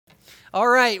All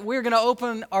right, we're going to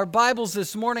open our Bibles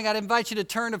this morning. I'd invite you to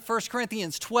turn to 1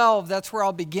 Corinthians 12. That's where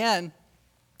I'll begin.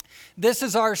 This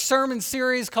is our sermon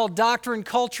series called Doctrine,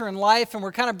 Culture, and Life, and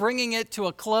we're kind of bringing it to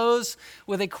a close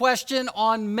with a question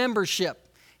on membership.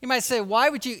 You might say, why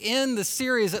would you end the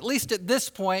series, at least at this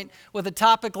point, with a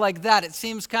topic like that? It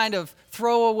seems kind of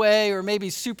throwaway or maybe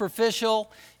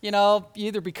superficial. You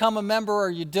either become a member or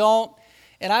you don't.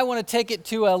 And I want to take it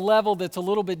to a level that's a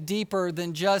little bit deeper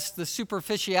than just the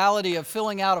superficiality of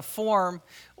filling out a form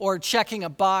or checking a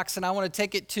box. And I want to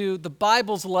take it to the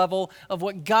Bible's level of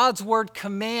what God's Word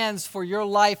commands for your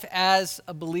life as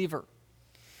a believer.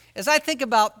 As I think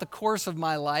about the course of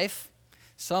my life,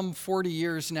 some 40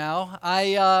 years now,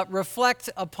 I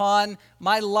reflect upon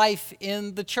my life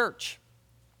in the church.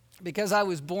 Because I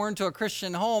was born to a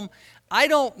Christian home, I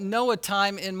don't know a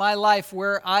time in my life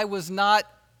where I was not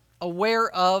aware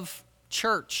of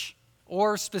church,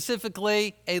 or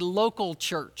specifically a local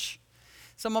church.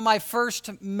 Some of my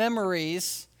first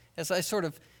memories, as I sort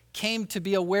of came to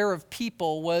be aware of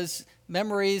people, was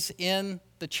memories in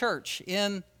the church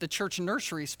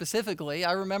nursery specifically.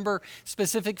 I remember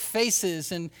specific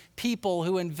faces and people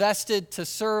who invested to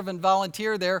serve and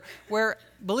volunteer there, where,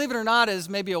 believe it or not, as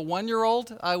maybe a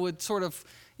 1-year-old, I would sort of,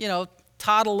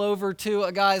 toddle over to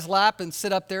a guy's lap and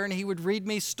sit up there, and he would read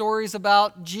me stories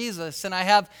about Jesus. And I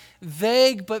have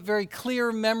vague but very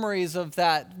clear memories of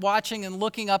that, watching and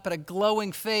looking up at a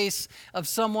glowing face of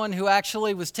someone who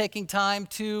actually was taking time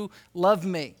to love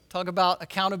me. Talk about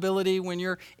accountability when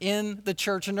you're in the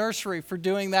church nursery for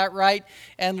doing that right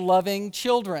and loving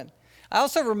children. I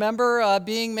also remember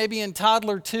being maybe in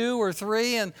toddler 2 or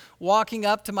 3 and walking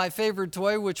up to my favorite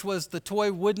toy, which was the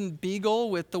toy wooden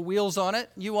beagle with the wheels on it.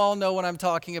 You all know what I'm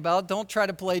talking about. Don't try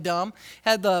to play dumb.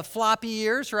 Had the floppy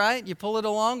ears, right? You pull it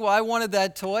along. Well, I wanted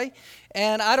that toy.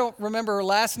 And I don't remember her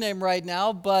last name right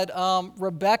now, but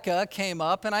Rebecca came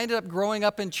up, and I ended up growing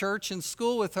up in church and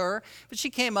school with her. But she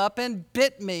came up and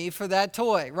bit me for that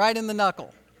toy, right in the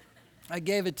knuckle. I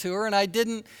gave it to her, and I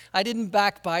didn't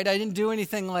backbite. I didn't do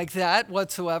anything like that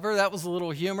whatsoever. That was a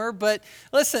little humor. But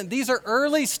listen, these are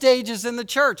early stages in the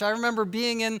church. I remember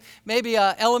being in maybe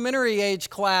an elementary age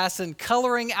class and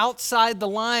coloring outside the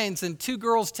lines, and 2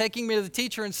 girls taking me to the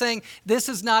teacher and saying, "This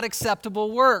is not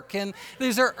acceptable work." And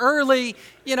these are early,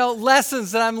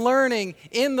 lessons that I'm learning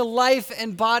in the life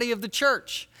and body of the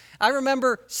church. I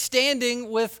remember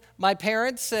standing with my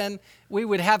parents, and we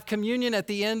would have communion at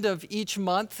the end of each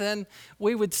month, and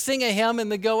we would sing a hymn and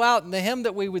then go out. And the hymn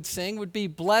that we would sing would be,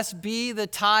 "Blessed be the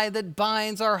tie that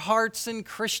binds our hearts in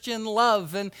Christian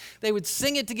love." And they would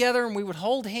sing it together, and we would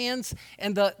hold hands,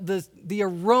 and the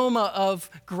aroma of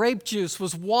grape juice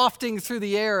was wafting through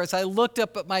the air as I looked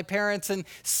up at my parents and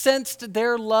sensed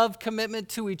their love commitment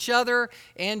to each other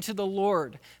and to the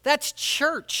Lord. That's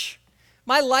church.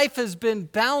 My life has been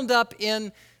bound up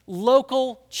in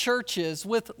local churches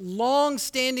with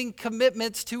long-standing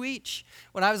commitments to each.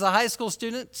 When I was a high school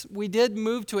student, we did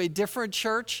move to a different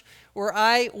church where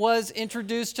I was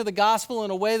introduced to the gospel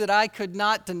in a way that I could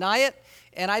not deny it,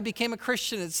 and I became a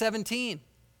Christian at 17.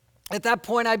 At that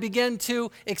point, I began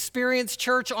to experience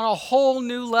church on a whole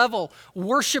new level,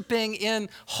 worshiping in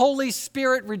Holy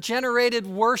Spirit regenerated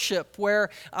worship, where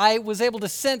I was able to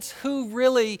sense who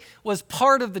really was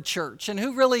part of the church and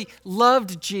who really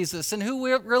loved Jesus and who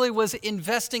really was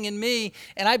investing in me.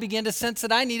 And I began to sense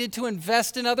that I needed to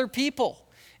invest in other people.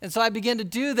 And so I began to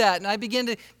do that, and I began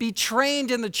to be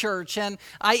trained in the church, and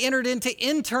I entered into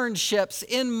internships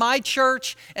in my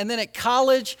church, and then at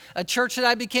college, a church that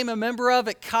I became a member of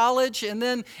at college, and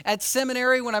then at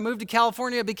seminary, when I moved to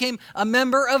California, I became a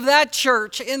member of that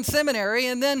church in seminary,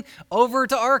 and then over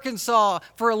to Arkansas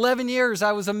for 11 years,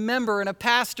 I was a member and a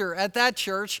pastor at that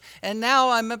church, and now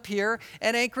I'm up here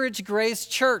at Anchorage Grace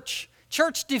Church.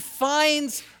 Church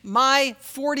defines my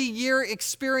 40-year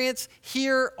experience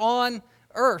here on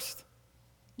earth.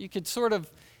 You could sort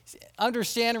of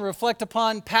understand and reflect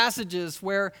upon passages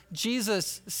where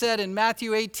Jesus said in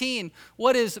Matthew 18,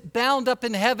 "What is bound up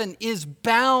in heaven is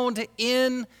bound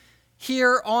in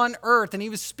here on earth." And he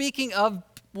was speaking of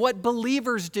what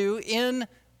believers do in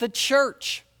the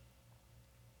church.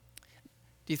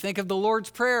 Do you think of the Lord's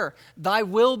Prayer? "Thy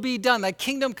will be done, thy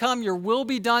kingdom come, your will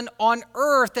be done on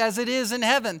earth as it is in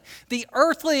heaven." The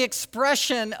earthly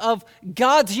expression of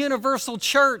God's universal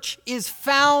church is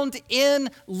found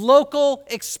in local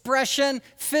expression,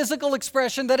 physical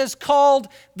expression that is called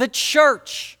the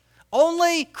church.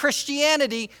 Only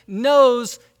Christianity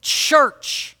knows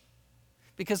church,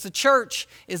 because the church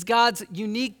is God's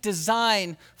unique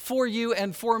design for you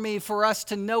and for me, for us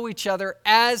to know each other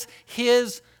as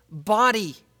His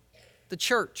body, the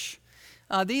church.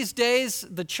 These days,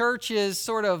 the church is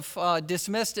sort of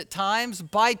dismissed at times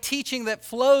by teaching that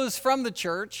flows from the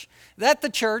church, that the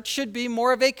church should be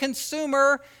more of a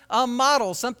consumer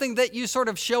model, something that you sort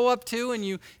of show up to and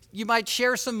you might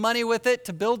share some money with it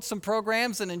to build some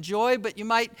programs and enjoy, but you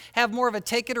might have more of a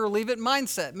take it or leave it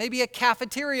mindset, maybe a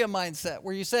cafeteria mindset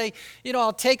where you say,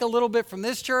 I'll take a little bit from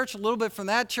this church, a little bit from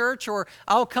that church, or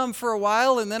I'll come for a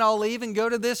while and then I'll leave and go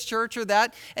to this church or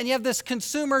that. And you have this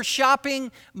consumer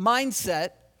shopping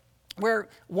mindset where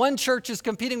one church is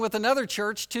competing with another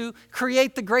church to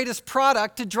create the greatest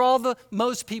product to draw the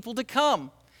most people to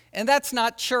come. And that's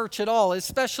not church at all,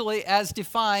 especially as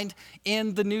defined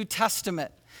in the New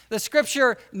Testament. The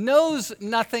scripture knows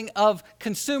nothing of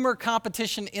consumer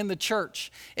competition in the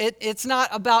church. It's not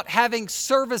about having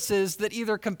services that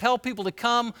either compel people to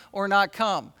come or not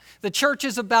come. The church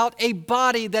is about a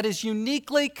body that is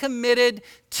uniquely committed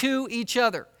to each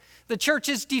other. The church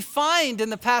is defined in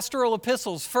the pastoral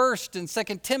epistles, 1st and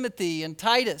 2nd Timothy and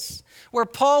Titus, where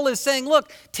Paul is saying,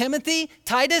 look, Timothy,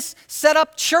 Titus, set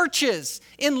up churches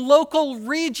in local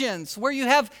regions where you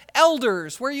have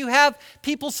elders, where you have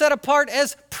people set apart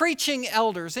as preaching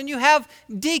elders, and you have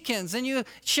deacons, and you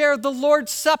share the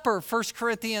Lord's Supper, 1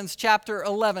 Corinthians chapter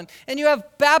 11, and you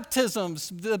have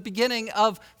baptisms. The beginning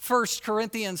of 1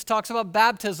 Corinthians talks about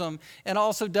baptism and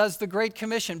also does the Great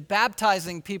Commission,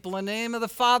 baptizing people in the name of the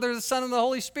Father, the Son, and the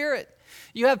Holy Spirit.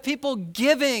 You have people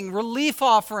giving relief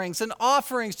offerings and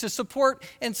offerings to support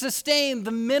and sustain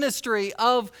the ministry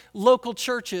of local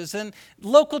churches. And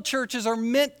local churches are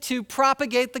meant to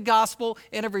propagate the gospel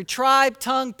in every tribe,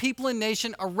 tongue, people, and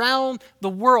nation around the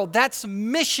world. That's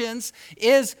missions,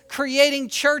 is creating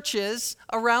churches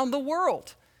around the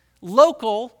world.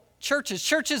 Local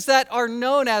churches that are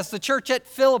known as the church at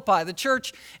Philippi, the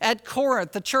church at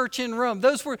Corinth, the church in Rome.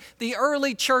 Those were the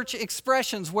early church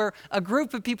expressions where a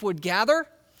group of people would gather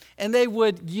and they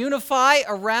would unify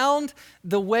around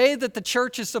the way that the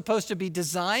church is supposed to be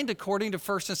designed according to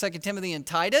 1st and 2nd Timothy and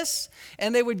Titus.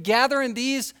 And they would gather in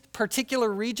these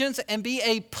particular regions and be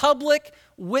a public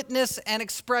witness and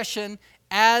expression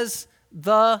as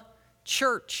the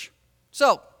church.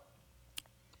 So,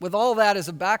 with all that as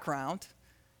a background,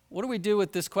 what do we do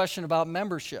with this question about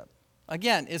membership?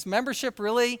 Again, is membership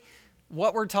really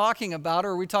what we're talking about, or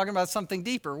are we talking about something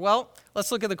deeper? Well,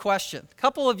 let's look at the question. A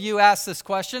couple of you asked this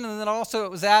question, and then also it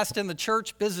was asked in the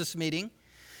church business meeting.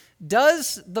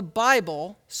 Does the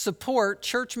Bible support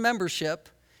church membership,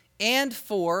 and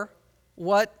for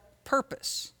what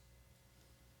purpose?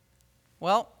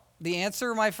 Well, the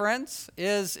answer, my friends,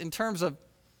 is in terms of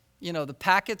the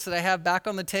packets that I have back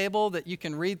on the table that you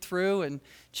can read through and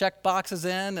check boxes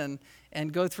in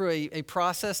and go through a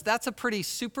process. That's a pretty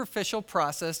superficial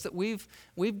process that we've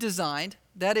designed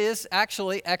that is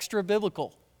actually extra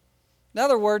biblical. In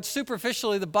other words,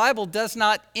 superficially, the Bible does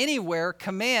not anywhere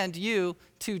command you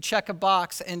to check a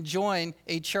box and join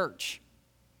a church.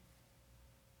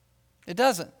 It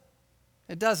doesn't.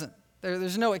 It doesn't.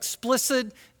 There's no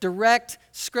explicit, direct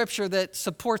scripture that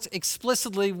supports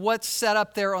explicitly what's set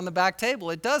up there on the back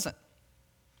table. It doesn't.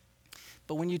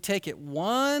 But when you take it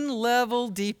one level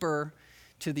deeper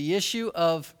to the issue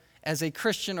of, as a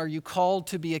Christian, are you called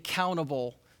to be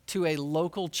accountable to a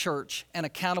local church and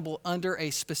accountable under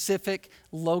a specific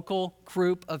local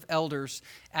group of elders?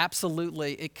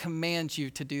 Absolutely, it commands you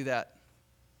to do that.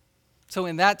 So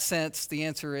in that sense, the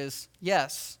answer is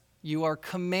yes. You are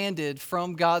commanded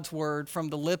from God's word, from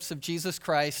the lips of Jesus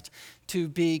Christ, to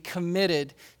be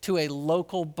committed to a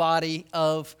local body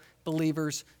of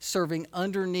believers serving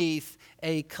underneath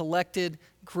a collected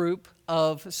group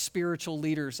of spiritual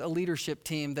leaders, a leadership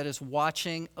team that is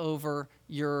watching over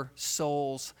your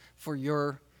souls for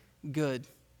your good.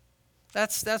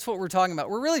 That's what we're talking about.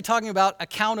 We're really talking about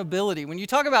accountability. When you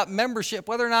talk about membership,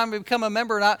 whether or not we become a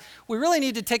member or not, we really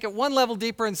need to take it one level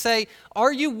deeper and say,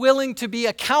 are you willing to be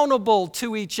accountable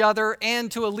to each other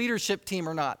and to a leadership team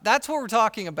or not? That's what we're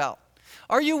talking about.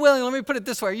 Are you willing, let me put it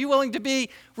this way, are you willing to be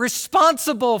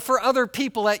responsible for other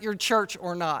people at your church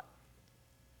or not?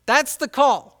 That's the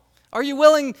call. Are you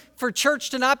willing for church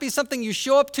to not be something you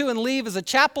show up to and leave as a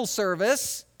chapel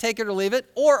service, take it or leave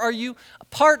it, or are you a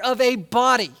part of a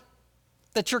body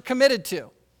that you're committed to,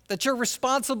 that you're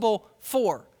responsible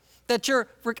for, that you're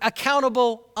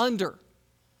accountable under?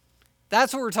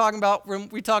 That's what we're talking about when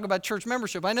we talk about church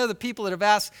membership. I know the people that have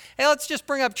asked, hey, let's just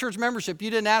bring up church membership. You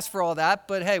didn't ask for all that,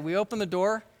 but hey, we opened the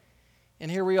door, and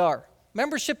here we are.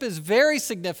 Membership is very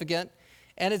significant,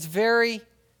 and it's very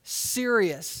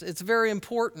serious. It's very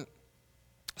important.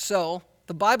 So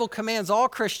the Bible commands all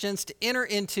Christians to enter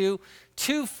into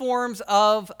two forms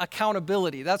of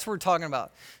accountability. That's what we're talking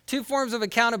about. Two forms of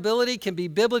accountability can be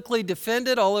biblically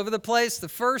defended all over the place. The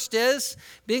first is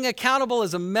being accountable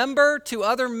as a member to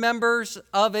other members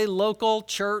of a local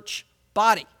church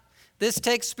body. This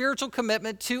takes spiritual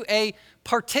commitment to a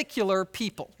particular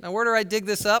people. Now, where do I dig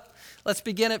this up? Let's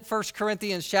begin at 1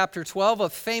 Corinthians chapter 12, a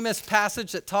famous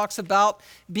passage that talks about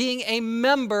being a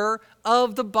member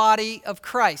of the body of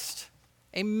Christ.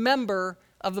 A member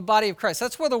of the body of Christ.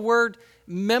 That's where the word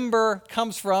member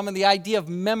comes from and the idea of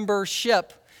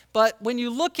membership. But when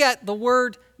you look at the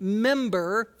word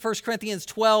member, 1 Corinthians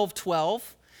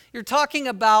 12:12, you're talking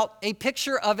about a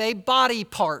picture of a body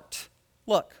part.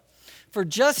 Look, for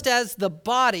just as the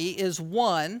body is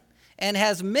one and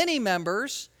has many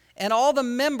members, and all the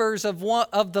members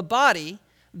of the body,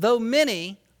 though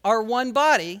many, are one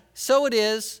body, so it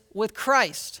is with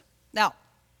Christ. Now,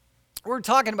 what we're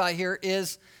talking about here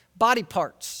is body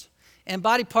parts, and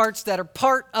body parts that are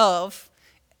part of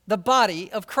the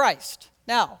body of Christ.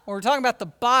 Now, when we're talking about the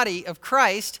body of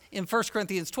Christ in 1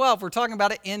 Corinthians 12, we're talking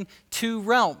about it in two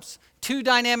realms. Two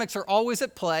dynamics are always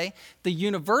at play: the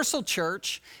universal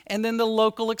church and then the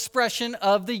local expression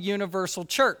of the universal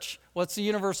church. What's the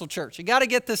universal church? You got to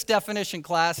get this definition,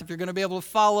 class, if you're going to be able to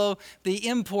follow the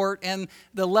import and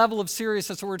the level of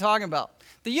seriousness that we're talking about.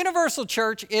 The universal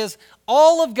church is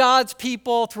all of God's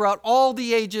people throughout all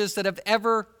the ages that have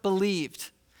ever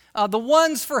believed. The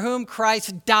ones for whom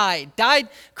Christ died.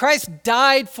 Christ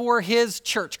died for his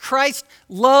church. Christ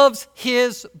loves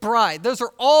his bride. Those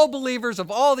are all believers of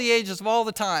all the ages of all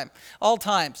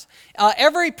times.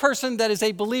 Every person that is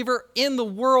a believer in the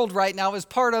world right now is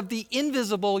part of the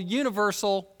invisible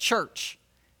universal church.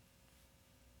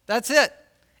 That's it.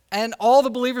 And all the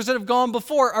believers that have gone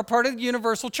before are part of the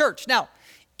universal church. Now,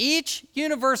 the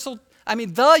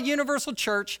universal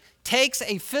church takes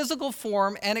a physical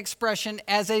form and expression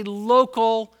as a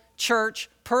local church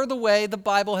per the way the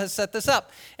Bible has set this up.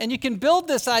 And you can build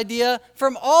this idea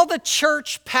from all the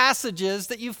church passages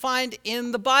that you find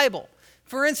in the Bible.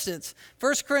 For instance,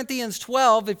 1 Corinthians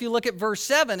 12, if you look at verse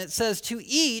 7, it says, "To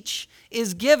each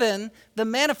is given the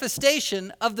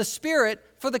manifestation of the Spirit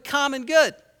for the common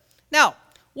good." Now,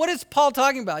 what is Paul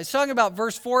talking about? He's talking about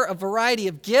verse 4, a variety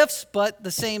of gifts, but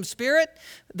the same Spirit.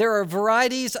 There are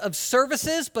varieties of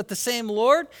services, but the same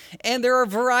Lord. And there are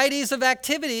varieties of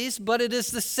activities, but it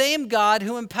is the same God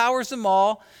who empowers them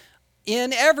all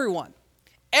in everyone.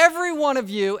 Every one of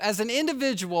you as an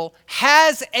individual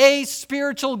has a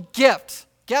spiritual gift.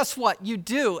 Guess what? You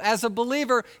do. As a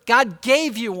believer, God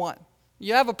gave you one.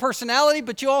 You have a personality,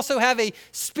 but you also have a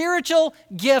spiritual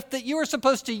gift that you are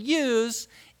supposed to use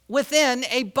within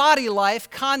a body life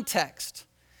context.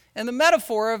 And the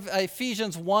metaphor of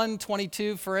Ephesians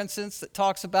 1:22, for instance, that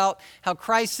talks about how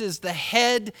Christ is the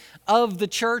head of the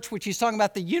church, which he's talking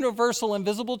about the universal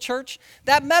invisible church,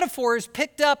 that metaphor is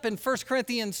picked up in 1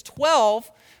 Corinthians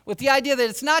 12 with the idea that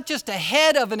it's not just a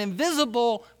head of an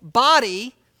invisible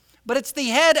body, but it's the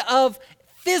head of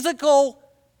physical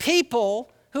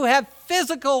people who have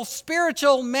physical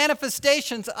spiritual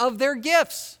manifestations of their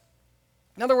gifts.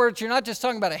 In other words, you're not just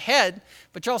talking about a head,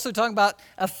 but you're also talking about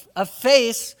a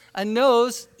face, a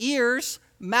nose, ears,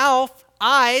 mouth,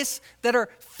 eyes that are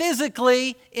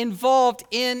physically involved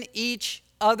in each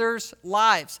other's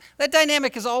lives. That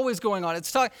dynamic is always going on.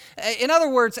 In other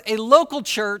words, a local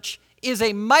church is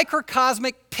a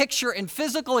microcosmic picture and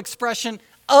physical expression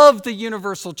of the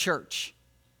universal church.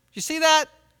 You see that?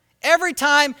 Every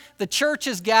time the church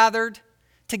is gathered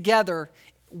together,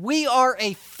 we are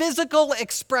a physical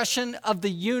expression of the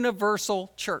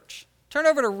universal church. Turn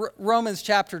over to Romans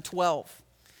chapter 12.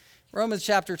 Romans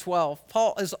chapter 12.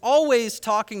 Paul is always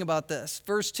talking about this.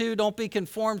 Verse 2, don't be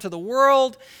conformed to the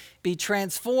world, be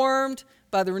transformed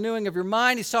by the renewing of your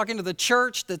mind. He's talking to the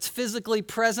church that's physically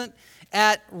present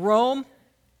at Rome.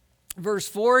 Verse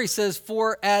 4, he says,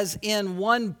 for as in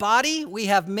one body we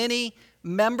have many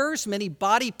members, many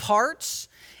body parts,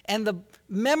 and the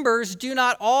members do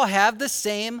not all have the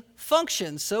same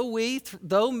function. So we,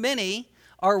 though many,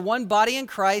 are one body in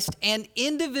Christ and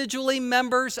individually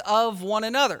members of one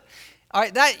another. All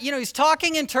right, he's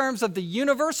talking in terms of the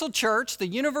universal church, the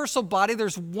universal body.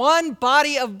 There's one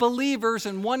body of believers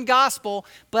and one gospel,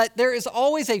 but there is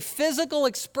always a physical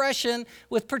expression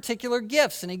with particular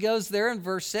gifts. And he goes there in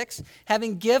verse 6,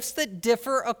 having gifts that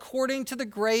differ according to the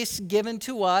grace given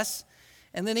to us.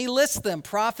 And then he lists them: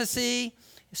 prophecy,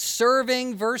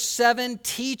 serving, verse 7,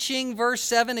 teaching, verse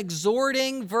 7,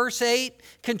 exhorting, verse 8,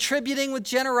 contributing with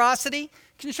generosity.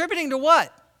 Contributing to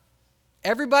what?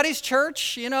 everybody's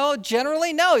church,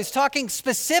 generally? No, he's talking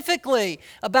specifically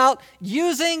about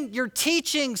using your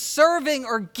teaching, serving,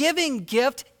 or giving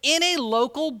gift in a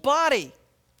local body.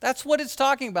 That's what it's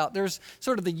talking about. There's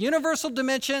sort of the universal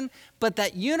dimension, but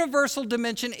that universal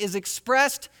dimension is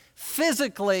expressed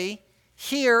physically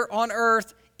here on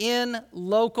earth in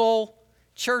local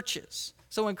churches.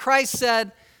 So when Christ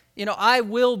said, I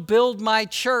will build my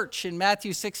church in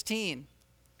Matthew 16,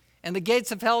 and the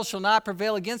gates of hell shall not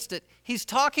prevail against it, he's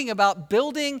talking about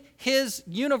building his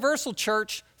universal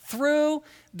church through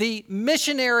the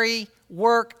missionary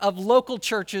work of local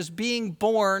churches being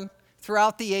born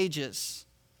throughout the ages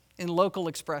in local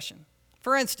expression.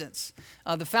 For instance,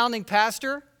 the founding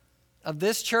pastor of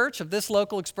this church, of this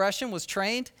local expression, was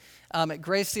trained at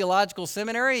Grace Theological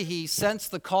Seminary. He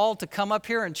sensed the call to come up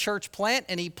here and church plant,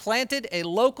 and he planted a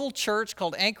local church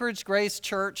called Anchorage Grace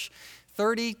Church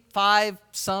 35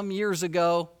 some years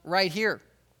ago right here.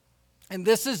 And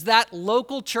this is that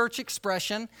local church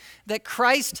expression that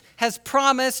Christ has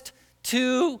promised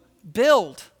to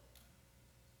build.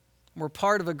 We're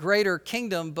part of a greater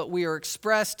kingdom, but we are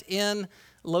expressed in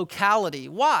locality.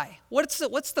 Why? What's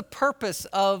the purpose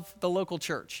of the local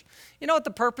church? You know what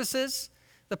the purpose is?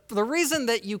 The reason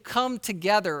that you come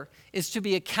together is to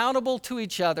be accountable to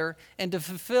each other and to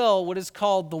fulfill what is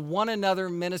called the one another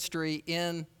ministry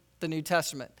in the New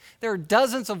Testament. There are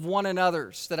dozens of one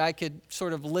another's that I could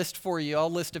sort of list for you.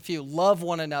 I'll list a few. Love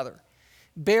one another.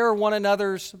 Bear one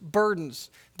another's burdens.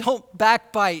 Don't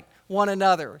backbite one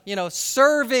another.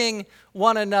 Serving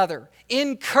one another.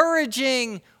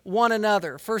 Encouraging one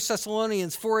another. 1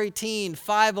 Thessalonians 4:18,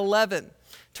 5:11.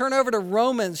 Turn over to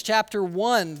Romans chapter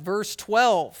 1, verse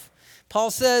 12. Paul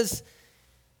says,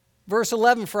 verse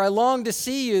 11, "For I long to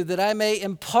see you, that I may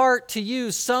impart to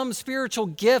you some spiritual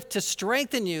gift to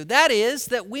strengthen you. That is,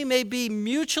 that we may be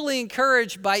mutually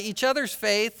encouraged by each other's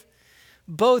faith,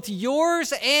 both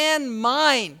yours and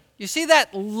mine." You see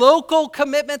that local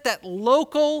commitment, that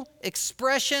local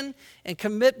expression and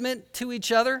commitment to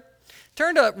each other?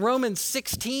 Turn to Romans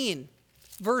 16,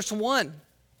 verse 1.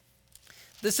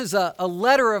 This is a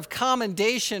letter of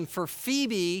commendation for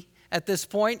Phoebe at this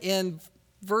point in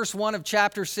verse 1 of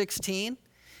chapter 16.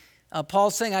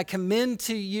 Paul's saying, "I commend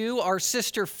to you our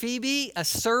sister Phoebe, a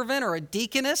servant or a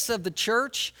deaconess of the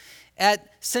church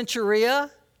at Cenchrea,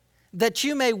 that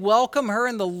you may welcome her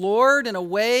in the Lord in a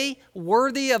way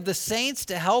worthy of the saints,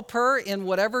 to help her in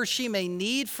whatever she may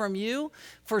need from you.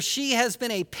 For she has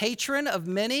been a patron of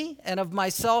many and of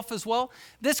myself as well."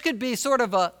 This could be sort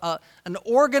of an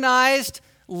organized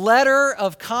letter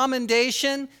of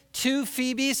commendation to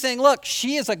Phoebe, saying, look,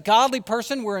 she is a godly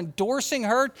person. We're endorsing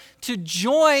her to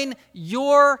join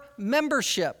your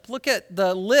membership. Look at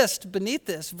the list beneath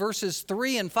this, verses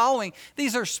 3 and following.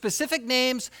 These are specific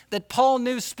names that Paul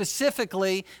knew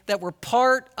specifically that were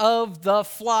part of the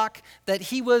flock that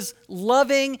he was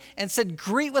loving, and said,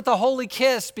 greet with a holy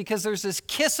kiss, because there's this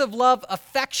kiss of love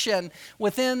affection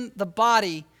within the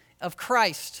body of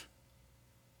Christ.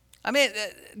 I mean,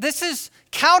 this is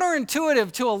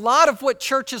counterintuitive to a lot of what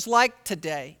church is like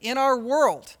today in our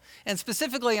world, and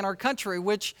specifically in our country,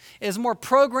 which is more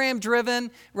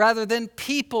program-driven rather than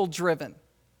people-driven.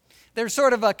 There's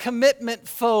sort of a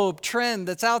commitment-phobe trend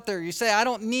that's out there. You say, I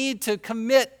don't need to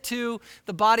commit to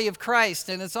the body of Christ.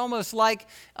 And it's almost like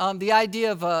the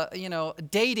idea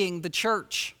of, dating the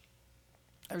church.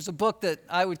 There's a book that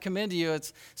I would commend to you.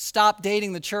 It's Stop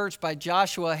Dating the Church by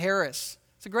Joshua Harris.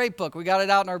 It's a great book. We got it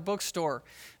out in our bookstore.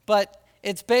 But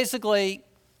it's basically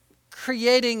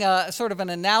creating a sort of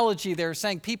an analogy there,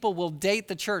 saying people will date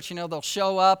the church. They'll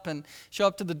show up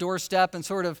to the doorstep and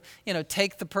sort of,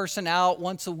 take the person out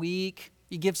once a week.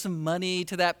 You give some money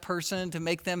to that person to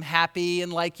make them happy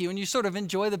and like you, and you sort of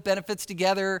enjoy the benefits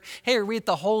together. Hey, are we at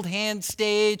the hold hand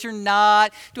stage or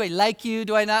not? Do I like you?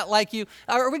 Do I not like you?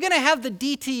 Are we going to have the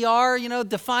DTR,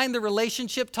 define the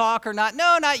relationship talk or not?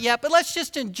 No, not yet, but let's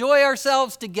just enjoy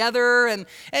ourselves together. And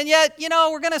yet,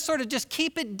 we're going to sort of just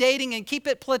keep it dating and keep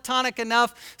it platonic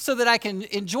enough so that I can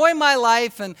enjoy my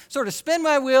life and sort of spin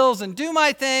my wheels and do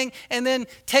my thing, and then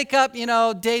take up,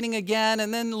 dating again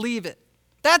and then leave it.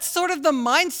 That's sort of the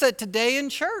mindset today in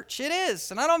church. It is.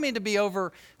 And I don't mean to be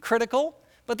overcritical,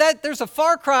 but there's a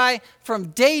far cry from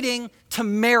dating to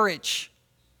marriage,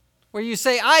 where you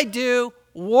say, I do,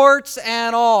 warts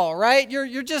and all, right? You're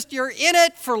in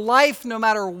it for life no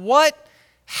matter what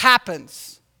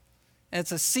happens. And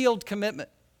it's a sealed commitment.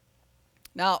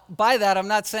 Now, by that, I'm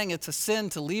not saying it's a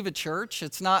sin to leave a church.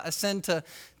 It's not a sin to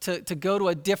go to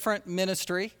a different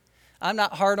ministry. I'm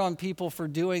not hard on people for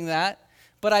doing that.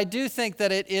 But I do think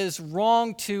that it is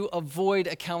wrong to avoid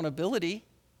accountability.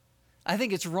 I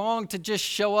think it's wrong to just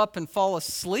show up and fall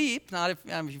asleep. Not if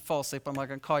you fall asleep, I'm not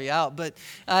going to call you out. But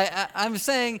I'm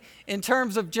saying in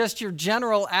terms of just your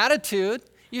general attitude,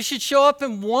 you should show up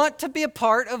and want to be a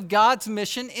part of God's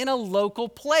mission in a local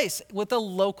place with a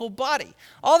local body.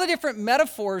 All the different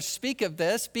metaphors speak of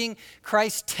this, being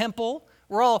Christ's temple.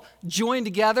 We're all joined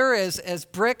together as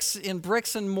bricks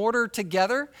and mortar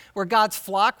together. We're God's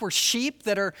flock. We're sheep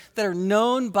that are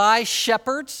known by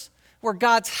shepherds. We're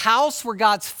God's house. We're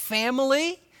God's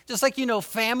family, just like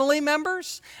family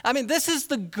members. I mean, this is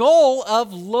the goal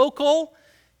of local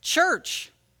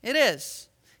church. It is.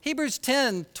 Hebrews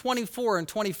 10, 24 and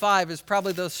 25 is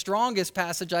probably the strongest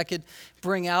passage I could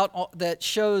bring out that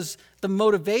shows the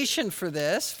motivation for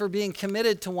this, for being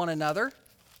committed to one another.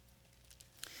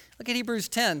 Look at Hebrews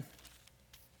 10,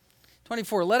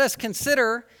 24. Let us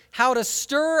consider how to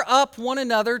stir up one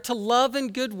another to love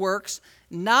and good works,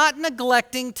 not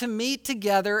neglecting to meet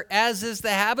together as is the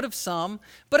habit of some,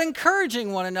 but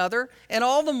encouraging one another, and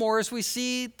all the more as we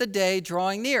see the day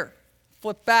drawing near.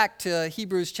 Flip back to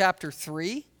Hebrews chapter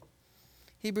 3.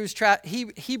 Hebrews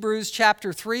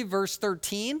chapter 3, verse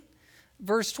 13.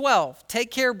 Verse 12,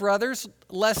 take care, brothers,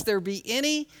 lest there be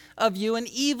any of you an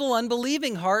evil,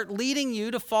 unbelieving heart leading you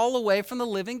to fall away from the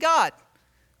living God.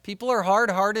 People are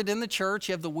hard-hearted in the church.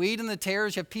 You have the wheat and the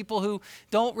tares. You have people who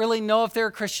don't really know if they're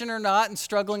a Christian or not and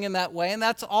struggling in that way, and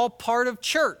that's all part of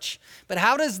church. But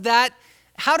how does that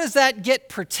get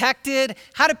protected?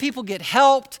 How do people get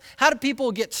helped? How do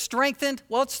people get strengthened?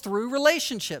 Well, it's through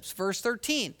relationships. Verse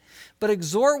 13. But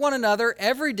exhort one another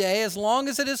every day, as long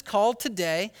as it is called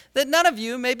today, that none of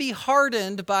you may be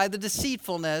hardened by the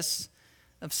deceitfulness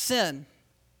of sin.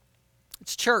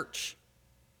 It's church.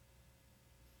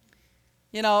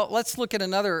 Let's look at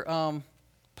another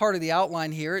part of the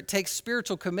outline here. It takes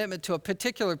spiritual commitment to a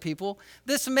particular people.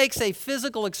 This makes a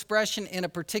physical expression in a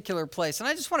particular place. And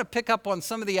I just want to pick up on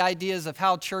some of the ideas of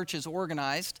how church is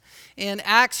organized. In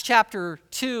Acts chapter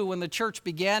 2, when the church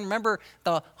began, remember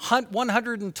the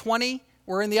 120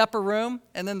 were in the upper room,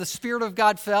 and then the Spirit of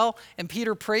God fell, and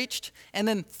Peter preached, and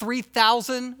then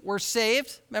 3,000 were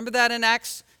saved. Remember that in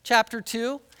Acts chapter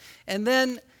 2? And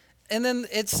then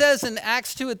it says in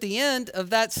Acts 2 at the end of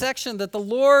that section that the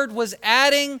Lord was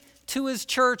adding to his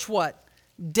church what?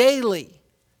 Daily.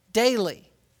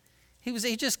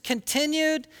 He just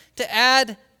continued to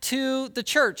add to the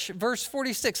church. Verse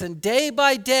 46, and day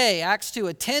by day, Acts 2,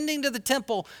 attending to the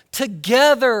temple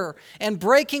together and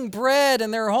breaking bread in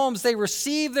their homes, they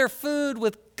received their food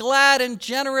with glad and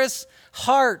generous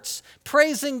hearts,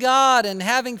 praising God and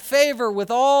having favor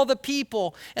with all the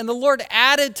people. And the Lord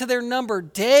added to their number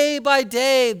day by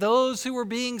day those who were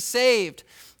being saved.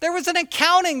 There was an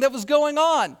accounting that was going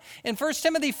on. In 1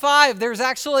 Timothy 5, there's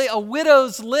actually a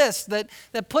widow's list that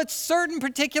puts certain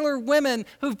particular women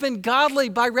who've been godly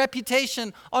by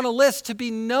reputation on a list to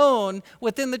be known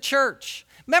within the church.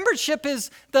 Membership is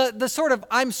the sort of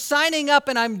I'm signing up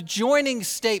and I'm joining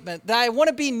statement, that I want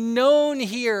to be known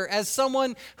here as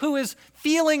someone who is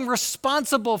feeling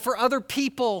responsible for other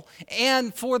people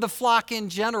and for the flock in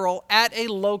general at a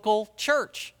local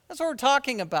church. That's what we're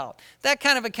talking about, that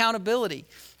kind of accountability.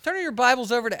 Turn your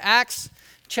Bibles over to Acts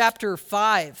chapter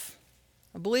 5.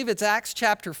 I believe it's Acts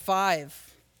chapter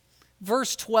 5,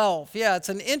 verse 12. Yeah, it's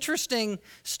an interesting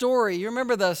story. You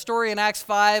remember the story in Acts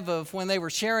 5 of when they were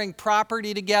sharing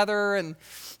property together and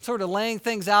sort of laying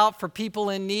things out for people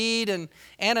in need. And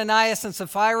Ananias and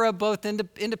Sapphira, both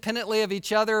independently of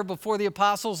each other before the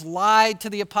apostles, lied to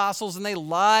the apostles and they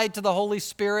lied to the Holy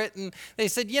Spirit. And they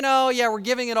said, we're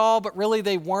giving it all, but really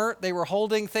they weren't. They were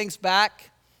holding things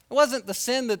back. It wasn't the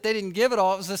sin that they didn't give it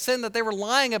all. It was the sin that they were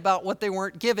lying about what they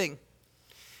weren't giving.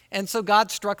 And so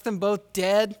God struck them both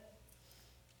dead.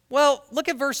 Well, look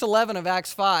at verse 11 of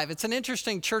Acts 5. It's an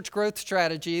interesting church growth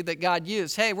strategy that God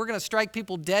used. Hey, we're going to strike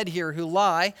people dead here who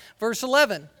lie. Verse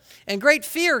 11, and great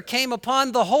fear came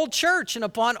upon the whole church and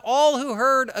upon all who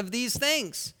heard of these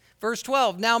things. Verse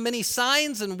 12, now many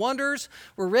signs and wonders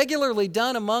were regularly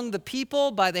done among the people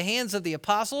by the hands of the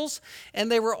apostles,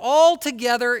 and they were all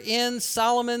together in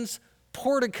Solomon's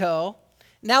portico.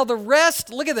 Now the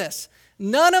rest, look at this,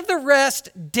 none of the rest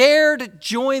dared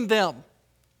join them.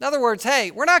 In other words, hey,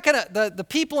 we're not going to, the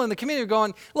people in the community are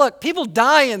going, look, people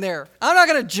die in there. I'm not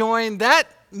going to join that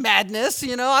madness.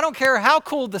 I don't care how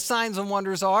cool the signs and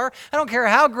wonders are. I don't care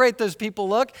how great those people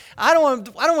look. I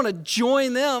don't want to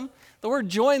join them. The word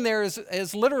join there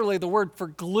is literally the word for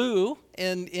glue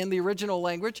in the original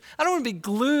language. I don't want to be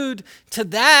glued to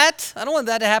that. I don't want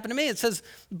that to happen to me. It says,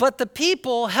 but the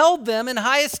people held them in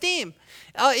high esteem.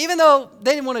 Even though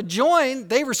they didn't want to join,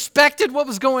 they respected what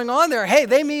was going on there. Hey,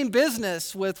 they mean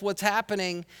business with what's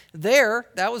happening there.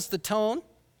 That was the tone.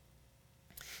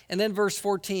 And then verse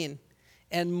 14,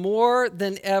 and more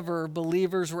than ever,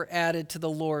 believers were added to the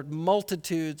Lord,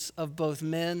 multitudes of both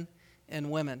men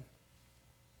and women.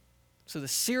 So the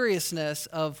seriousness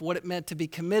of what it meant to be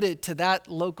committed to that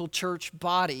local church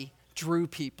body drew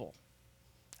people.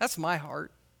 That's my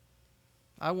heart.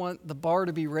 I want the bar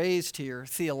to be raised here,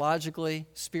 theologically,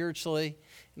 spiritually,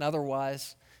 and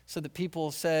otherwise, so that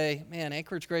people say, man,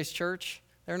 Anchorage Grace Church,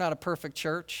 they're not a perfect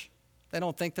church. They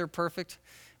don't think they're perfect,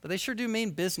 but they sure do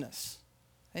mean business.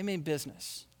 They mean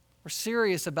business. We're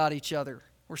serious about each other.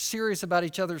 We're serious about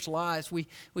each other's lives. We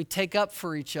take up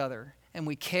for each other, and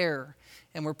we care.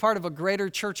 And we're part of a greater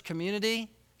church community.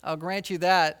 I'll grant you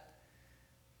that.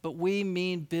 But we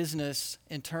mean business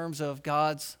in terms of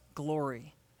God's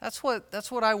glory. That's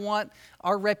what I want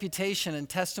our reputation and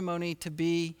testimony to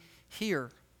be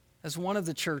here as one of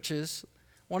the churches,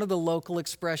 one of the local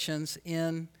expressions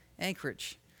in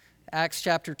Anchorage. Acts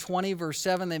chapter 20, verse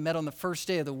 7, they met on the first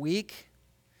day of the week.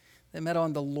 They met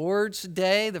on the Lord's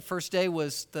Day. The first day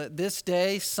was this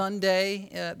day, Sunday,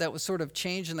 that was sort of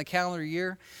changed in the calendar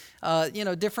year.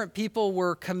 Different people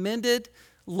were commended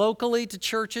locally to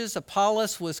churches.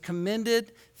 Apollos was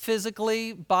commended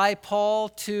physically by Paul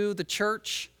to the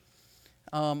church.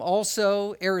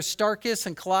 Also, Aristarchus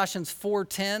in Colossians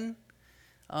 4:10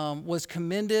 was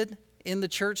commended in the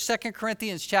church. 2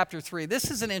 Corinthians chapter 3.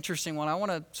 This is an interesting one. I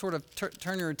want to sort of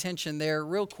turn your attention there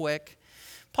real quick.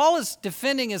 Paul is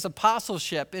defending his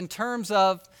apostleship in terms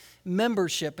of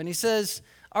membership. And he says,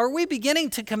 are we beginning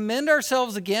to commend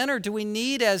ourselves again, or do we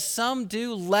need, as some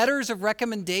do, letters of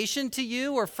recommendation to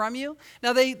you or from you?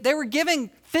 Now, they were giving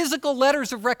physical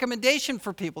letters of recommendation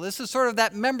for people. This is sort of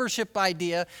that membership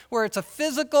idea where it's a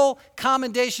physical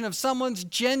commendation of someone's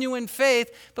genuine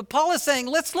faith. But Paul is saying,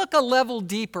 let's look a level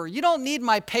deeper. You don't need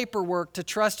my paperwork to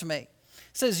trust me.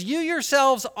 It says, you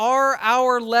yourselves are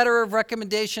our letter of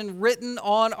recommendation written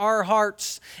on our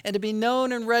hearts and to be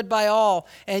known and read by all.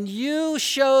 And you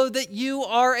show that you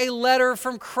are a letter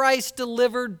from Christ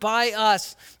delivered by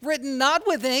us, written not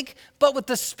with ink, but with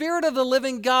the Spirit of the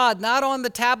living God, not on the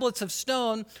tablets of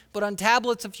stone, but on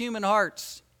tablets of human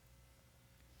hearts.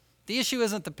 The issue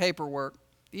isn't the paperwork.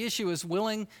 The issue is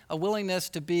a willingness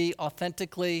to be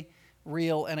authentically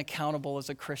real and accountable as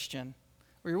a Christian,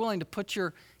 where you're willing to put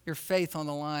your faith on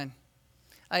the line.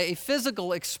 A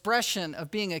physical expression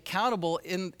of being accountable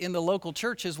in the local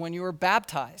church is when you are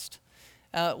baptized.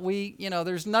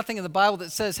 There's nothing in the Bible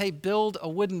that says, hey, build a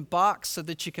wooden box so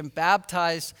that you can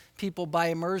baptize people by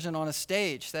immersion on a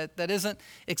stage. That isn't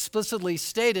explicitly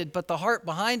stated, but the heart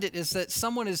behind it is that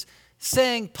someone is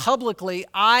saying publicly,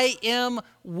 I am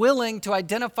willing to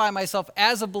identify myself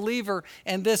as a believer,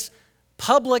 and this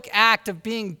public act of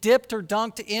being dipped or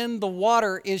dunked in the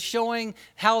water is showing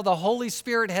how the Holy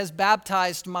Spirit has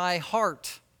baptized my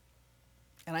heart.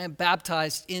 And I am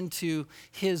baptized into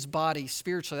his body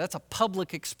spiritually. That's a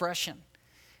public expression.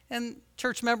 And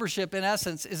church membership, in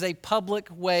essence, is a public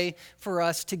way for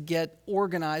us to get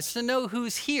organized, to know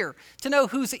who's here, to know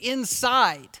who's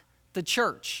inside the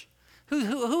church,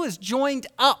 who is joined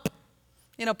up.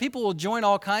 People will join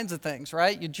all kinds of things,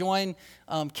 right? You join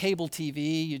cable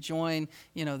TV, you join,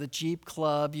 the Jeep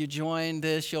Club, you join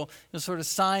this, you'll sort of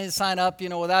sign up,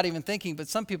 without even thinking. But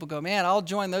some people go, man, I'll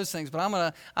join those things, but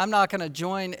I'm not gonna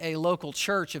join a local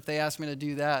church if they ask me to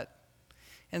do that.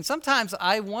 And sometimes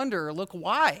I wonder, look,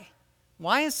 why?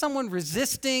 Why is someone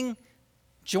resisting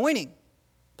joining,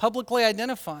 publicly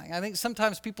identifying? I think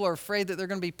sometimes people are afraid that they're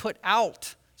going to be put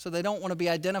out, so they don't want to be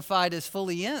identified as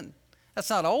fully in. That's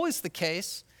not always the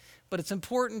case, but it's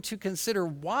important to consider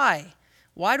why.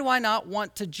 Why do I not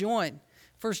want to join?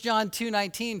 1 John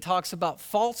 2:19 talks about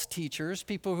false teachers,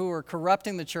 people who are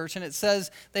corrupting the church, and it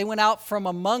says they went out from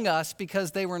among us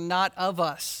because they were not of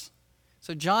us.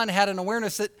 So John had an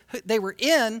awareness that they were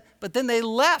in, but then they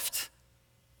left.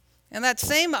 And that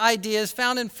same idea is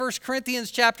found in 1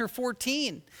 Corinthians chapter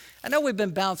 14. I know we've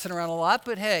been bouncing around a lot,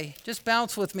 but hey, just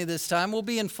bounce with me this time. We'll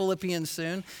be in Philippians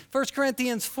soon. 1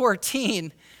 Corinthians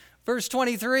 14, verse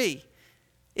 23.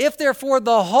 If therefore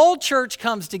the whole church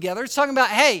comes together, it's talking about,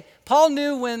 hey, Paul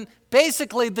knew when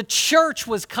basically the church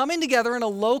was coming together in a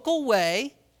local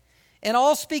way and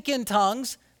all speak in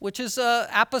tongues, which is an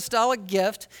apostolic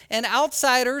gift, and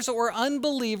outsiders or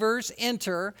unbelievers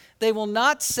enter, they will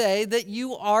not say that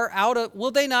you are will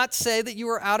they not say that you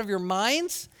are out of your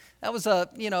minds? That was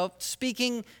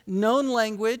speaking known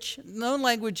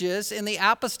languages in the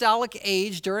apostolic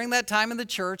age during that time in the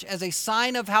church as a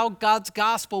sign of how God's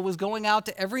gospel was going out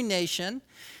to every nation.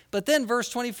 But then verse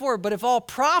 24, but if all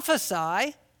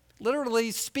prophesy,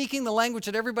 literally speaking the language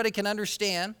that everybody can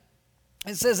understand,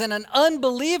 it says, and an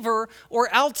unbeliever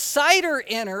or outsider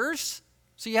enters,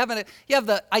 So you have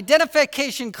the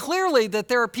identification clearly that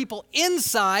there are people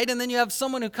inside, and then you have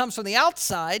someone who comes from the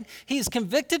outside. He is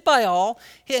convicted by all,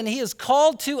 and he is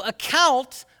called to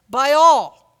account by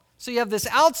all. So you have this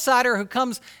outsider who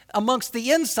comes amongst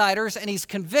the insiders, and he's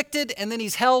convicted, and then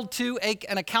he's held to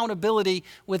an accountability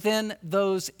within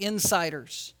those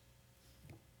insiders.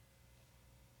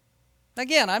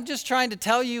 Again, I'm just trying to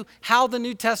tell you how the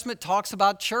New Testament talks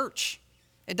about church.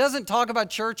 It doesn't talk about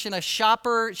church in a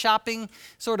shopping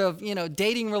sort of,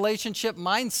 dating relationship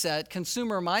mindset,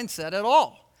 consumer mindset at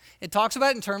all. It talks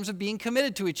about it in terms of being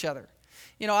committed to each other.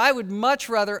 I would much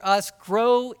rather us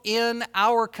grow in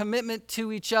our commitment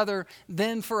to each other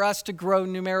than for us to grow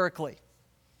numerically.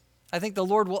 I think the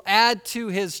Lord will add to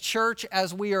his church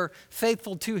as we are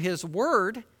faithful to his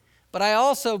word, but I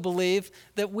also believe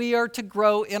that we are to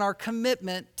grow in our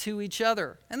commitment to each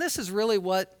other. And this is really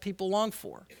what people long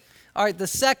for. All right, the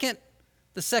second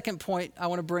point I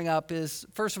want to bring up is,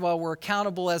 first of all, we're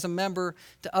accountable as a member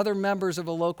to other members of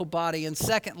a local body. And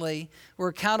secondly, we're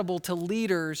accountable to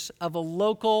leaders of a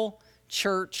local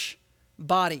church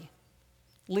body.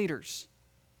 Leaders.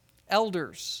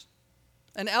 Elders.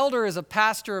 An elder is a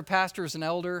pastor is an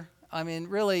elder. I mean,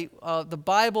 really, the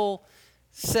Bible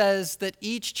says that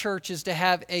each church is to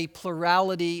have a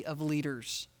plurality of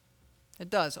leaders. It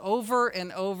does. Over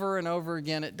and over and over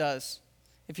again, it does.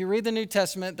 If you read the New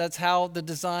Testament, that's how the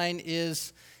design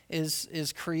is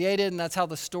created, and that's how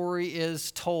the story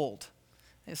is told.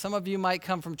 And some of you might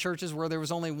come from churches where there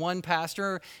was only one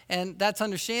pastor, and that's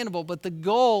understandable, but the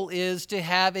goal is to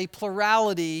have a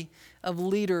plurality of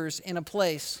leaders in a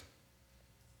place.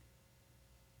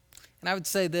 And I would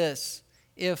say this,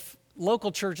 if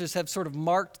local churches have sort of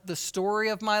marked the story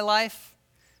of my life,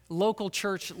 local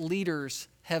church leaders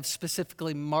have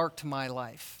specifically marked my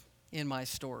life in my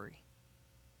story.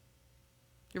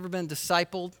 You ever been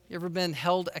discipled? You ever been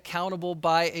held accountable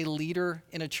by a leader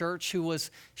in a church who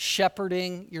was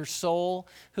shepherding your soul,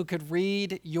 who could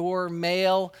read your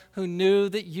mail, who knew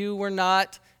that you were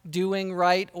not doing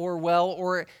right or well,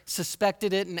 or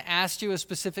suspected it and asked you a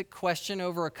specific question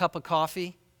over a cup of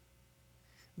coffee?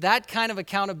 That kind of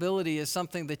accountability is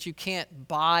something that you can't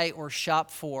buy or shop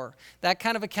for. That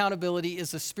kind of accountability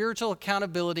is a spiritual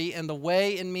accountability and the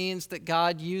way and means that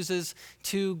God uses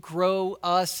to grow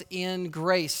us in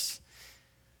grace.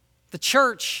 The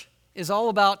church is all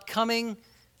about becoming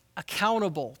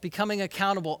accountable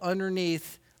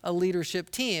underneath a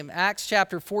leadership team. Acts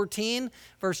chapter 14,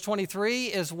 verse 23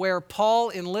 is where Paul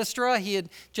in Lystra, he had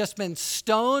just been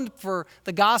stoned for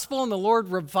the gospel, and the Lord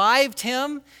revived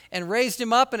him and raised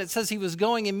him up, and it says he was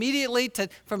going immediately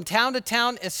from town to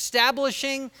town,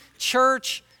 establishing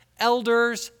church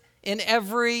elders in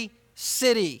every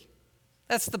city.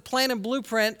 That's the plan and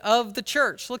blueprint of the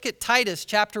church. Look at Titus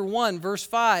chapter 1, verse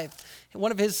 5.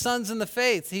 One of his sons in the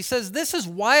faith. He says, "This is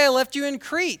why I left you in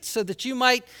Crete, so that you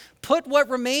might put what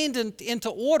remained into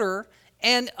order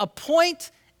and appoint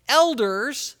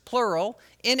elders," plural,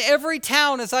 "in every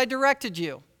town as I directed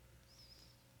you."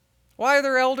 Why are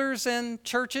there elders in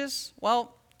churches?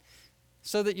 Well,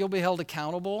 so that you'll be held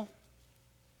accountable.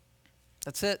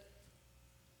 That's it.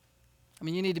 I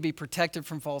mean, you need to be protected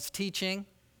from false teaching,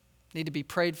 need to be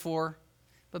prayed for.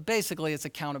 But basically, it's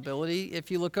accountability. If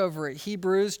you look over at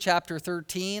Hebrews chapter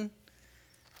 13,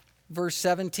 verse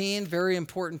 17, very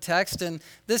important text. And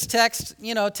this text,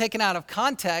 taken out of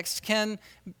context, can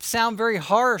sound very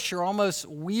harsh or almost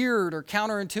weird or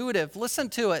counterintuitive. Listen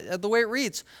to it, the way it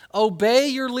reads, "Obey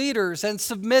your leaders and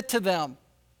submit to them."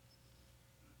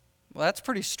 Well, that's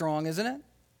pretty strong, isn't it?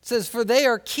 It says, "For they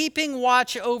are keeping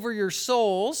watch over your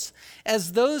souls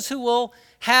as those who will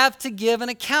have to give an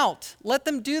account. Let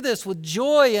them do this with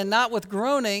joy and not with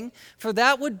groaning, for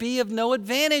that would be of no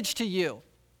advantage to you."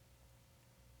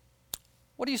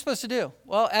 What are you supposed to do?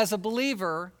 Well, as a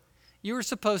believer, you are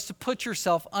supposed to put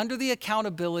yourself under the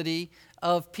accountability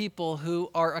of people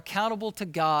who are accountable to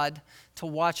God to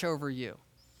watch over you.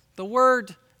 The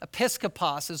word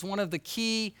episkopos is one of the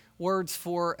key words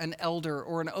for an elder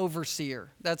or an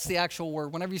overseer. That's the actual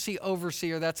word. Whenever you see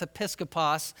overseer, that's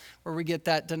episkopos, where we get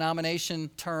that denomination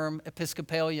term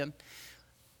Episcopalian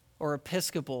or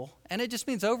Episcopal, and it just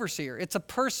means overseer. It's a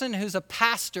person who's a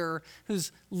pastor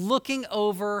who's looking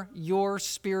over your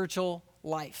spiritual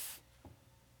life.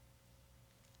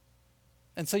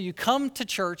 And so you come to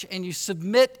church and you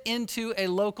submit into a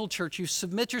local church. You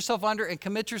submit yourself under and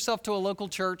commit yourself to a local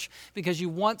church because you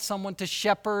want someone to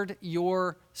shepherd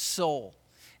your soul.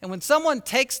 And when someone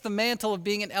takes the mantle of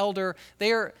being an elder,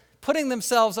 they are putting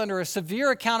themselves under a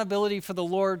severe accountability for the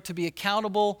Lord to be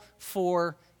accountable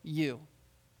for you.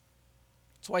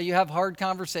 That's why you have hard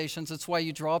conversations. That's why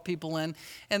you draw people in.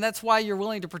 And that's why you're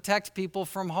willing to protect people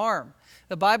from harm.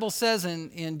 The Bible says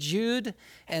in Jude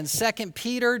and 2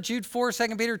 Peter, Jude 4,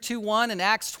 2 Peter 2:1, and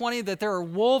Acts 20, that there are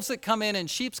wolves that come in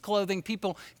sheep's clothing.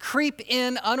 People creep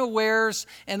in unawares,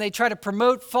 and they try to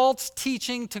promote false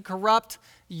teaching to corrupt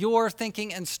your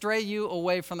thinking and stray you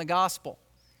away from the gospel.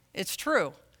 It's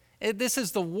true. This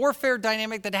is the warfare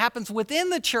dynamic that happens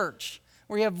within the church,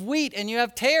 where you have wheat and you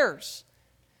have tares.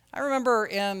 I remember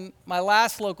in my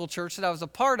last local church that I was a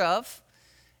part of,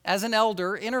 as an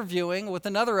elder, interviewing with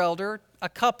another elder, a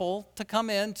couple, to come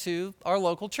into our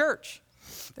local church.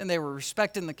 And they were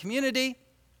respecting the community.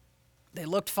 They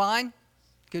looked fine,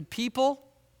 good people.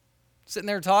 Sitting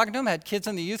there talking to them, had kids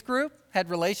in the youth group, had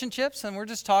relationships, and we're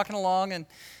just talking along, and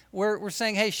we're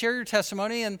saying, hey, share your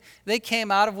testimony. And they came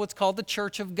out of what's called the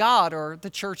Church of God, or the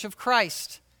Church of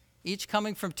Christ, each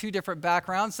coming from two different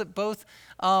backgrounds, that both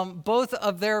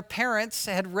of their parents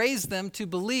had raised them to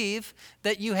believe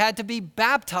that you had to be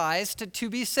baptized to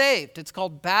be saved. It's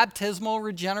called baptismal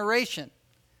regeneration.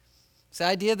 It's the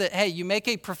idea that, hey, you make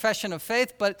a profession of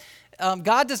faith, but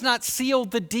God does not seal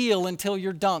the deal until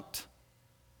you're dunked.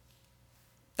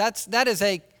 That is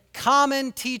a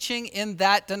common teaching in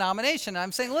that denomination.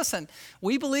 I'm saying, listen,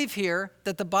 we believe here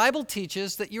that the Bible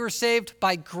teaches that you are saved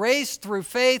by grace through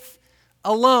faith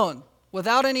alone,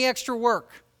 without any extra work,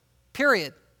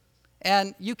 period.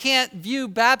 And you can't view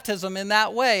baptism in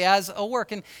that way as a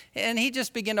work. And he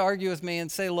just began to argue with me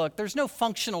and say, look, there's no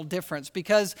functional difference,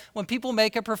 because when people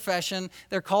make a profession,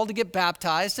 they're called to get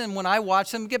baptized. And when I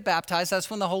watch them get baptized, that's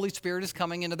when the Holy Spirit is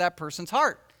coming into that person's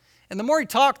heart. And the more he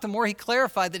talked, the more he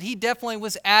clarified that he definitely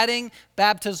was adding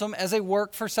baptism as a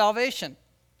work for salvation.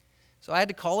 So I had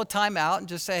to call a time out and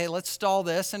just say, hey, let's stall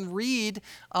this and read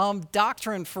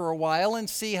doctrine for a while and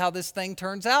see how this thing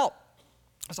turns out.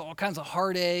 There's all kinds of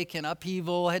heartache and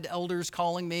upheaval. I had elders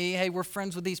calling me, hey, we're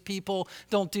friends with these people,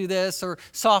 don't do this, or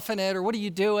soften it, or what are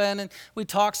you doing? And we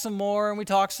talked some more,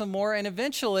 and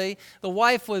eventually the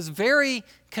wife was very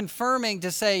confirming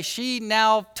to say she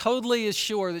now totally is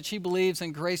sure that she believes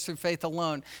in grace through faith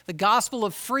alone, the gospel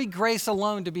of free grace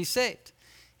alone to be saved.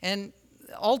 And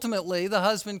ultimately, the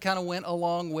husband kind of went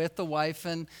along with the wife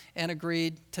and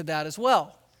agreed to that as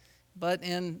well. But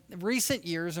in recent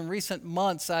years and recent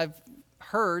months, I've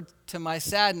heard, to my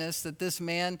sadness, that this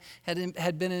man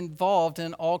had been involved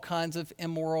in all kinds of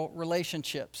immoral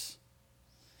relationships.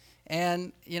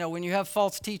 And, when you have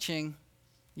false teaching,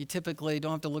 you typically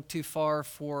don't have to look too far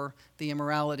for the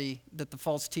immorality that the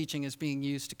false teaching is being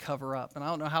used to cover up. And I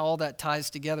don't know how all that ties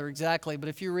together exactly, but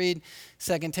if you read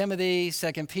 2 Timothy,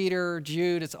 2 Peter,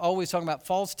 Jude, it's always talking about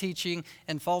false teaching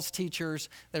and false teachers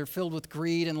that are filled with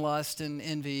greed and lust and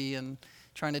envy and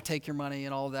trying to take your money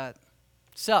and all that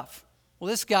stuff. Well,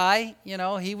 this guy,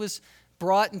 he was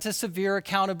brought into severe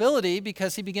accountability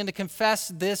because he began to confess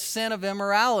this sin of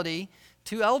immorality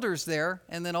to elders there,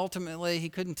 and then ultimately he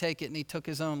couldn't take it and he took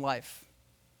his own life.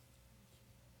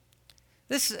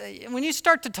 When you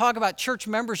start to talk about church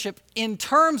membership in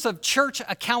terms of church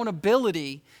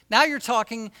accountability, now you're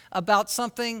talking about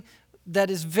something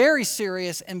that is very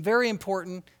serious and very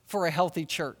important for a healthy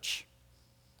church.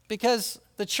 Because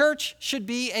the church should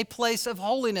be a place of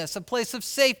holiness, a place of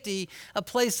safety, a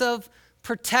place of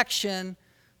protection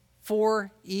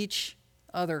for each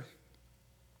other.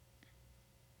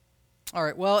 All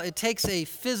right, well, it takes a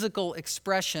physical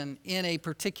expression in a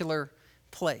particular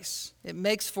place. It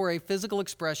makes for a physical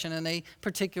expression in a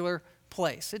particular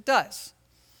place. It does.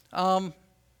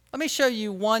 Let me show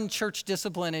you one church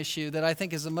discipline issue that I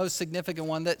think is the most significant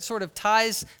one that sort of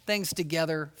ties things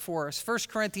together for us. 1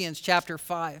 Corinthians chapter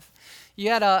 5. You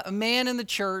had a man in the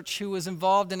church who was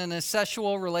involved in an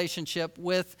incestual relationship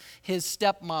with his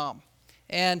stepmom.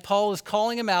 And Paul is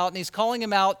calling him out, and he's calling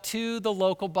him out to the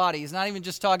local body. He's not even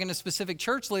just talking to specific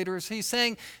church leaders. He's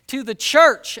saying to the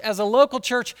church, as a local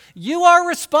church, you are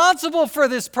responsible for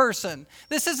this person.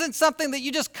 This isn't something that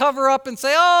you just cover up and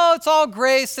say, oh, it's all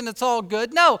grace and it's all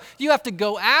good. No, you have to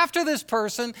go after this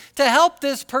person to help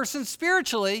this person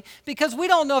spiritually, because we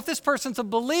don't know if this person's a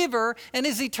believer and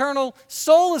his eternal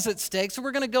soul is at stake, so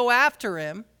we're going to go after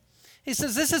him. He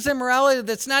says this is immorality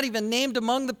that's not even named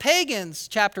among the pagans,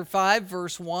 chapter 5,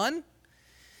 verse 1.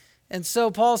 And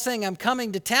so Paul's saying, I'm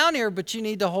coming to town here, but you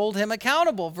need to hold him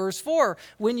accountable. Verse 4,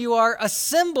 when you are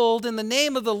assembled in the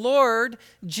name of the Lord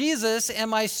Jesus,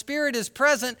 and my spirit is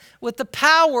present with the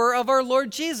power of our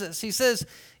Lord Jesus. He says,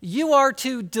 you are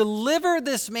to deliver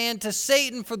this man to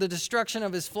Satan for the destruction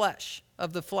of his flesh,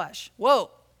 of the flesh.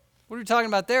 Whoa, what are we talking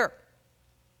about there?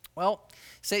 Well,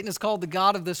 Satan is called the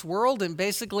god of this world, and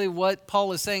basically what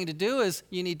Paul is saying to do is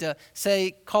you need to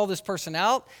call this person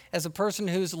out as a person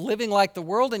who's living like the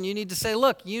world, and you need to say,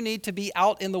 look, you need to be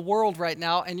out in the world right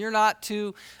now, and you're not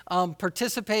to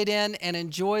participate in and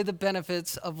enjoy the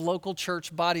benefits of local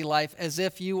church body life as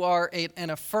if you are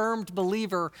an affirmed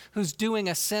believer who's doing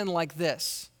a sin like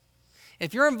this.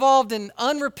 If you're involved in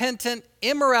unrepentant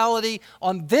immorality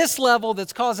on this level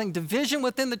that's causing division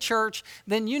within the church,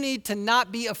 then you need to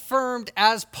not be affirmed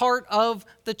as part of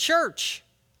the church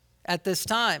at this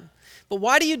time. But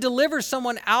why do you deliver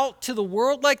someone out to the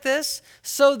world like this?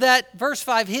 So that, verse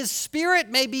 5, his spirit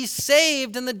may be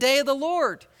saved in the day of the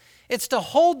Lord. It's to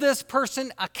hold this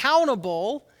person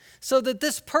accountable so that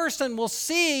this person will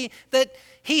see that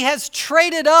he has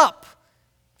traded up.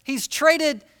 He's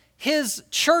traded his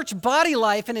church body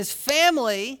life and his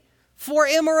family for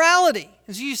immorality.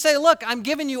 And so you say, look, I'm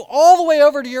giving you all the way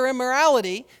over to your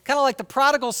immorality, kind of like the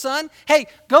prodigal son. Hey,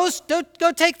 go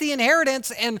take the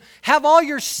inheritance and have all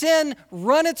your sin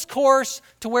run its course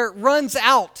to where it runs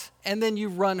out, and then you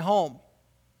run home.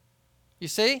 You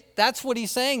see? That's what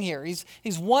he's saying here. He's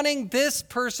wanting this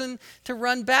person to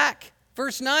run back.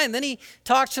 Verse 9, then he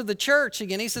talks to the church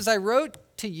again. He says, I wrote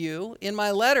to you in my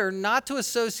letter not to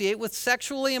associate with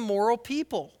sexually immoral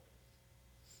people.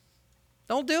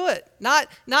 Don't do it. Not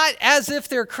as if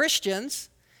they're Christians.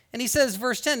 And he says,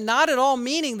 verse 10, not at all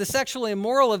meaning the sexually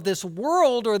immoral of this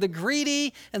world or the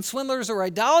greedy and swindlers or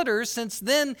idolaters, since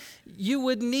then you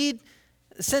would need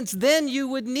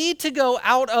to go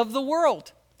out of the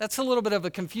world. That's a little bit of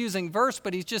a confusing verse,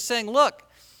 but he's just saying, look,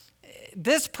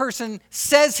 this person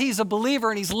says he's a believer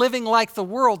and he's living like the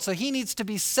world, so he needs to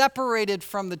be separated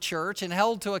from the church and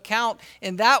held to account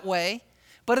in that way.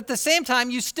 But at the same time,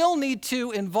 you still need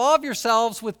to involve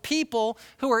yourselves with people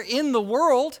who are in the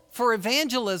world for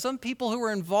evangelism, people who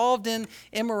are involved in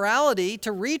immorality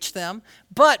to reach them.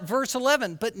 But, verse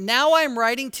 11, but now I am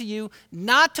writing to you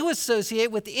not to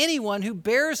associate with anyone who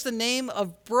bears the name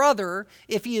of brother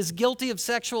if he is guilty of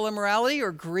sexual immorality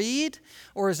or greed,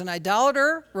 or is an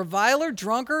idolater, reviler,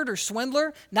 drunkard, or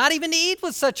swindler, not even to eat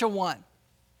with such a one.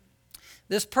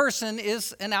 This person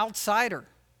is an outsider.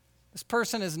 This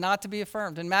person is not to be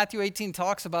affirmed. And Matthew 18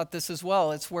 talks about this as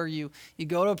well. It's where you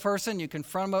go to a person, you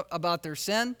confront them about their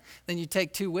sin, then you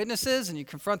take two witnesses and you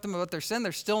confront them about their sin.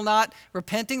 They're still not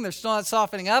repenting. They're still not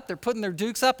softening up. They're putting their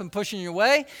dukes up and pushing you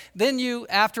away. Then you,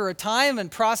 after a time and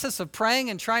process of praying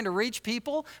and trying to reach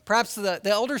people, perhaps the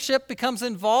eldership becomes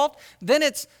involved. Then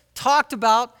it's talked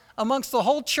about amongst the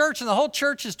whole church, and the whole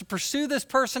church is to pursue this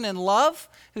person in love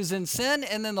who's in sin,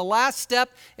 and then the last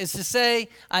step is to say,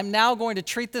 I'm now going to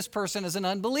treat this person as an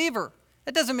unbeliever.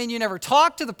 That doesn't mean you never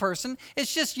talk to the person.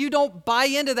 It's just you don't buy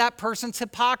into that person's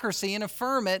hypocrisy and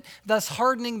affirm it, thus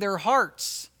hardening their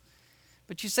hearts.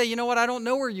 But you say, you know what, I don't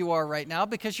know where you are right now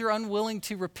because you're unwilling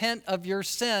to repent of your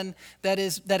sin that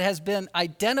has been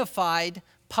identified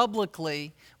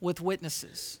publicly with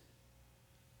witnesses.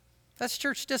 That's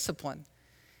church discipline.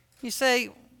 You say,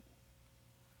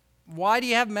 why do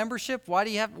you have membership?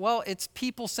 Well, it's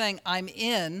people saying I'm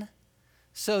in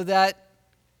so that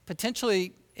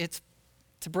potentially it's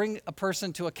to bring a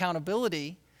person to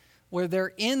accountability where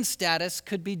their in status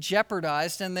could be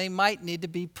jeopardized and they might need to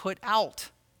be put out.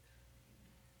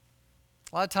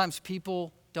 A lot of times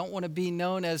people don't want to be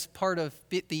known as part of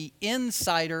the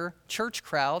insider church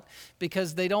crowd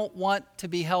because they don't want to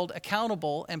be held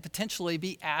accountable and potentially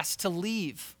be asked to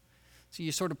leave. So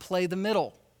you sort of play the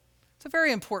middle. It's a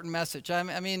very important message.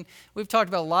 I mean, we've talked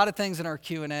about a lot of things in our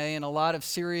Q&A and a lot of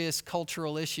serious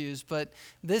cultural issues, but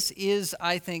this is,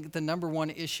 I think, the number one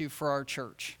issue for our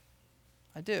church.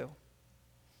 I do.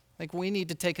 I think we need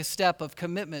to take a step of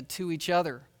commitment to each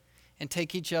other and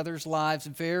take each other's lives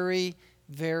very,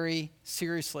 very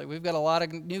seriously. We've got a lot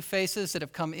of new faces that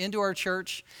have come into our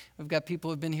church. We've got people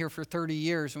who have been here for 30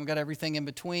 years, and we've got everything in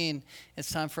between.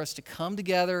 It's time for us to come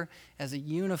together as a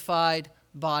unified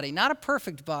body. Not a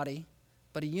perfect body,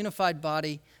 but a unified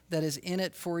body that is in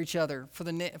it for each other, for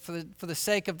the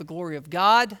sake of the glory of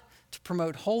God, to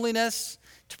promote holiness,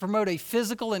 to promote a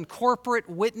physical and corporate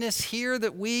witness here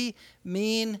that we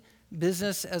mean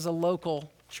business as a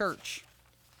local church.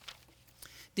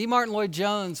 D. Martin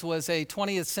Lloyd-Jones was a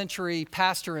 20th century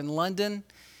pastor in London,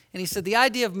 and he said, the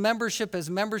idea of membership as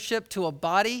membership to a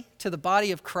body, to the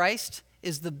body of Christ,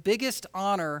 is the biggest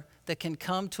honor that can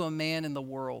come to a man in the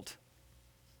world.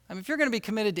 I mean, if you're going to be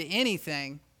committed to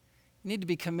anything, you need to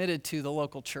be committed to the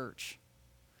local church.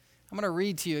 I'm going to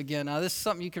read to you again. Now, this is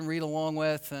something you can read along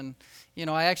with, and,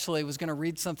 I actually was going to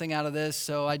read something out of this,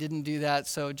 so I didn't do that.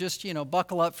 So just,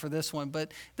 buckle up for this one.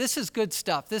 But this is good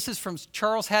stuff. This is from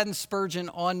Charles Haddon Spurgeon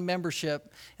on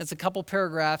membership. It's a couple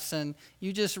paragraphs, and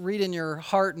you just read in your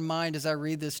heart and mind as I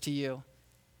read this to you.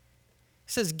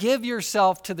 It says, "Give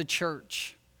yourself to the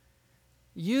church.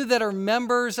 You that are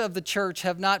members of the church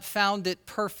have not found it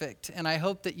perfect, and I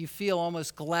hope that you feel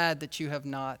almost glad that you have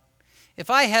not. If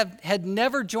I had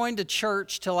never joined a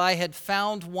church till I had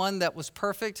found one that was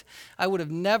perfect, I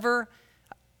would never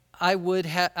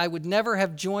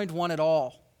have joined one at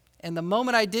all. And the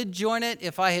moment I did join it,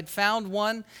 if I had found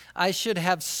one, I should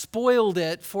have spoiled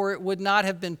it, for it would not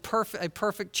have been a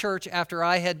perfect church after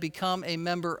I had become a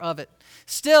member of it.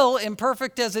 Still,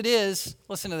 imperfect as it is,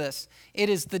 listen to this, it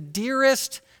is the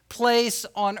dearest place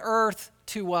on earth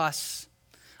to us.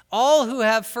 All who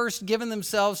have first given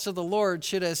themselves to the Lord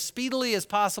should as speedily as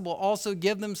possible also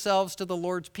give themselves to the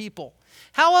Lord's people.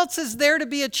 How else is there to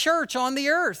be a church on the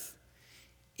earth?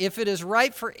 If it is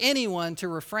right for anyone to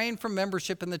refrain from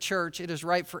membership in the church, it is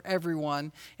right for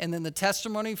everyone, and then the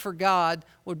testimony for God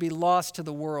would be lost to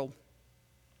the world.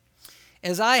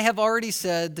 As I have already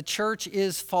said, the church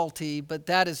is faulty, but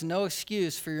that is no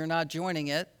excuse for your not joining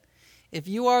it. If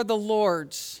you are the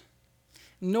Lord's,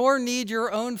 nor need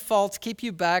your own faults keep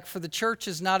you back, for the church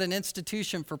is not an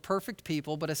institution for perfect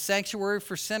people, but a sanctuary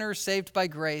for sinners saved by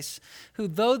grace, who,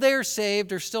 though they are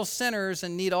saved, are still sinners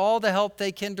and need all the help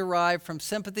they can derive from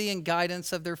sympathy and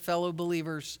guidance of their fellow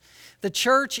believers. The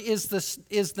church is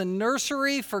the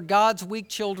nursery for God's weak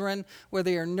children, where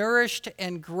they are nourished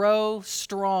and grow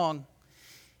strong.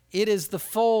 It is the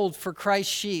fold for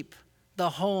Christ's sheep, the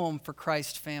home for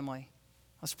Christ's family.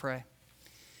 Let's pray.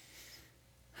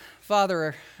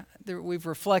 Father, we've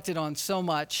reflected on so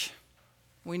much.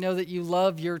 We know that you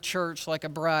love your church like a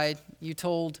bride. You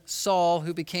told Saul,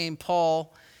 who became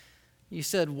Paul, you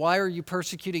said, "Why are you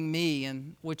persecuting me?"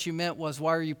 And what you meant was,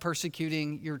 why are you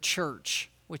persecuting your church,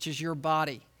 which is your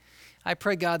body? I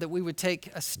pray, God, that we would take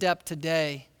a step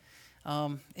today,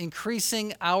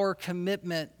 increasing our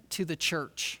commitment to the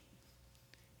church.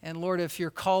 And Lord, if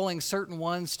you're calling certain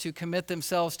ones to commit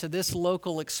themselves to this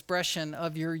local expression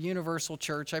of your universal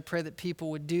church, I pray that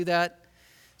people would do that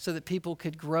so that people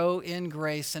could grow in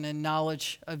grace and in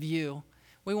knowledge of you.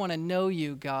 We want to know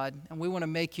you, God, and we want to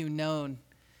make you known.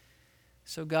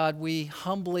 So God, we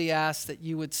humbly ask that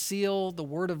you would seal the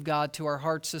word of God to our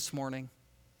hearts this morning.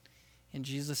 In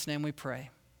Jesus' name we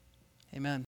pray. Amen.